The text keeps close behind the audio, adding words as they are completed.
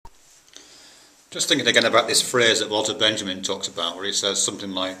Just thinking again about this phrase that Walter Benjamin talks about, where he says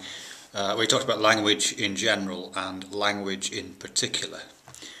something like, where he talks about language in general and language in particular.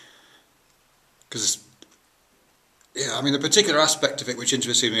 Because, yeah, I mean, the particular aspect of it which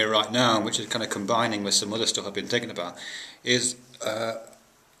interests me right now, and which is kind of combining with some other stuff I've been thinking about, is the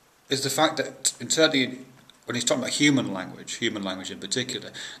fact that, certainly when he's talking about human language in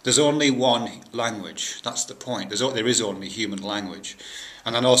particular, there's only one language. That's the point. There is only human language.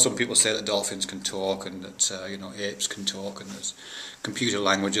 And I know some people say that dolphins can talk, and that apes can talk, and there's computer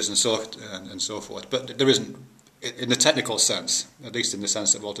languages and so forth. But there isn't, in the technical sense, at least in the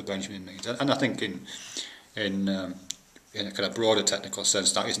sense that Walter Benjamin means. And I think in a kind of broader technical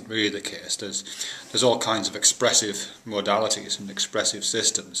sense, that isn't really the case. There's all kinds of expressive modalities and expressive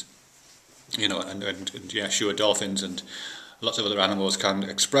systems, and sure, dolphins and lots of other animals can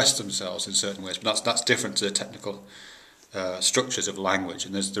express themselves in certain ways, but that's different to the technical structures of language.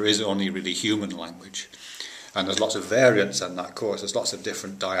 And there is only really human language, and there's lots of variants in that. Of course, there's lots of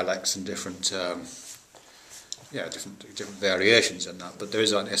different dialects and different variations in that. But there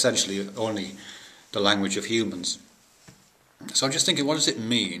is essentially only the language of humans. So I'm just thinking, what does it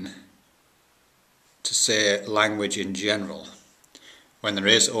mean to say language in general when there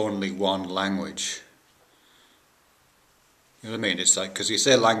is only one language? You know what I mean? It's like, because you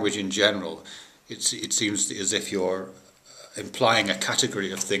say language in general, it seems as if you're implying a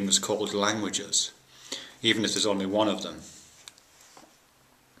category of things called languages, even if there's only one of them.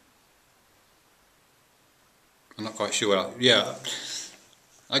 I'm not quite sure.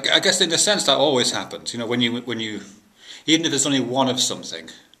 I guess in a sense that always happens. When you even if there's only one of something,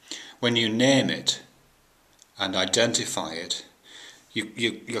 when you name it and identify it,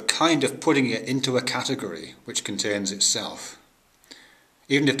 you're kind of putting it into a category which contains itself.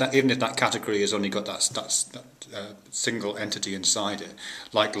 Even if that category has only got that single entity inside it,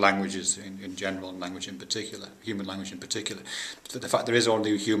 like languages in general and language in particular, human language in particular. But the fact there is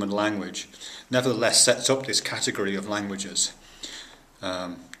only human language, nevertheless sets up this category of languages,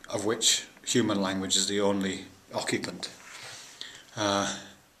 of which human language is the only occupant.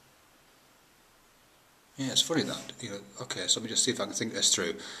 It's funny that, okay, so let me just see if I can think this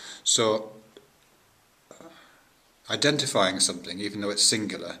through. So, identifying something, even though it's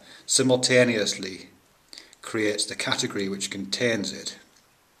singular, simultaneously creates the category which contains it.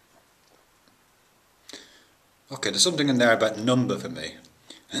 Okay, there's something in there about number for me.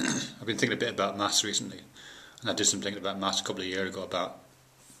 I've been thinking a bit about maths recently, and I did some thinking about maths a couple of years ago about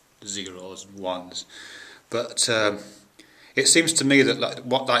zeros and ones. But it seems to me that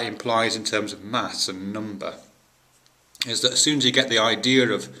what that implies in terms of maths and number is that as soon as you get the idea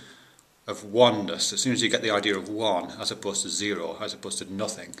of oneness, as soon as you get the idea of one as opposed to zero, as opposed to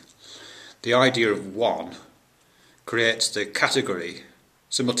nothing, the idea of one creates the category,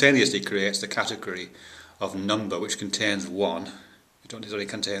 simultaneously creates the category of number, which contains one. It only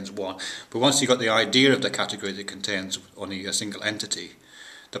contains one. But once you've got the idea of the category that contains only a single entity,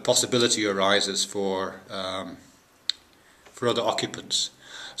 the possibility arises for other occupants.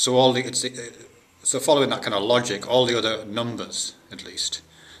 So so following that kind of logic, all the other numbers, at least,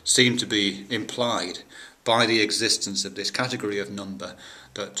 seem to be implied by the existence of this category of number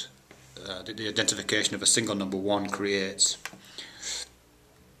that the identification of a single number one creates.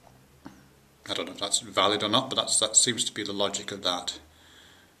 I don't know if that's valid or not, but that seems to be the logic of that.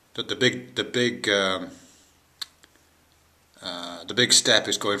 That the big step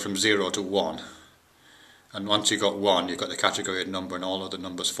is going from 0 to 1. And once you've got 1, you've got the category of number, and all other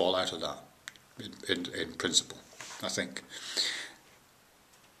numbers fall out of that, in principle, I think.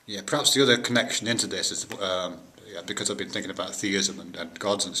 Yeah, perhaps the other connection into this is, because I've been thinking about theism and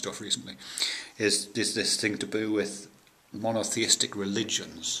gods and stuff recently, is this thing to do with monotheistic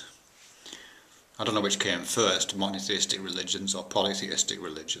religions. I don't know which came first, monotheistic religions or polytheistic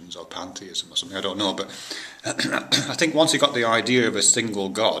religions or pantheism or something, I don't know, but I think once you've got the idea of a single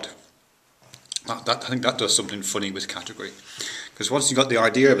God, I think that does something funny with category. Because once you've got the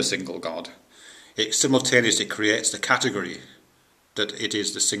idea of a single God, it simultaneously creates the category that it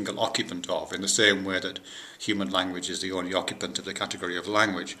is the single occupant of, in the same way that human language is the only occupant of the category of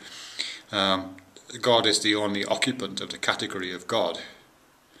language. God is the only occupant of the category of God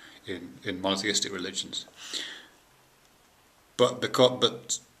in monotheistic religions. But of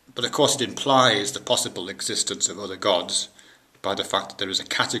course it implies the possible existence of other gods by the fact that there is a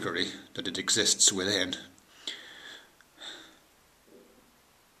category that it exists within.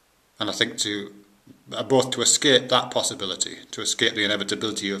 And I think both to escape that possibility, to escape the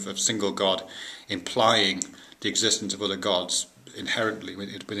inevitability of a single God implying the existence of other gods inherently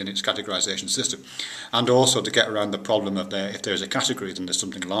within its categorization system, and also to get around the problem of if there's a category, then there's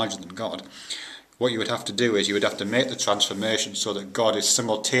something larger than God, what you would have to do is you would have to make the transformation so that God is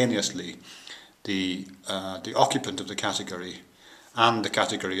simultaneously the occupant of the category and the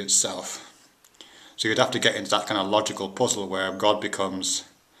category itself. So you'd have to get into that kind of logical puzzle where God becomes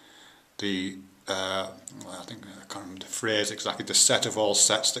the, I can't remember the phrase exactly, the set of all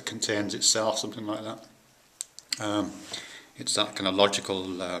sets that contains itself, something like that. It's that kind of logical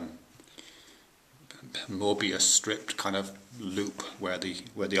Mobius stripped kind of loop where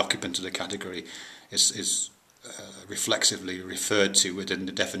the occupant of the category is reflexively referred to within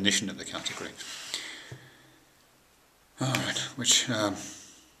the definition of the category. Alright, which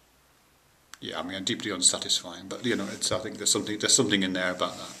yeah, I mean, deeply unsatisfying, but I think there's something in there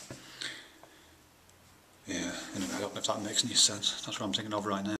about that. Yeah, anyway, I don't know if that makes any sense. That's what I'm thinking of right now.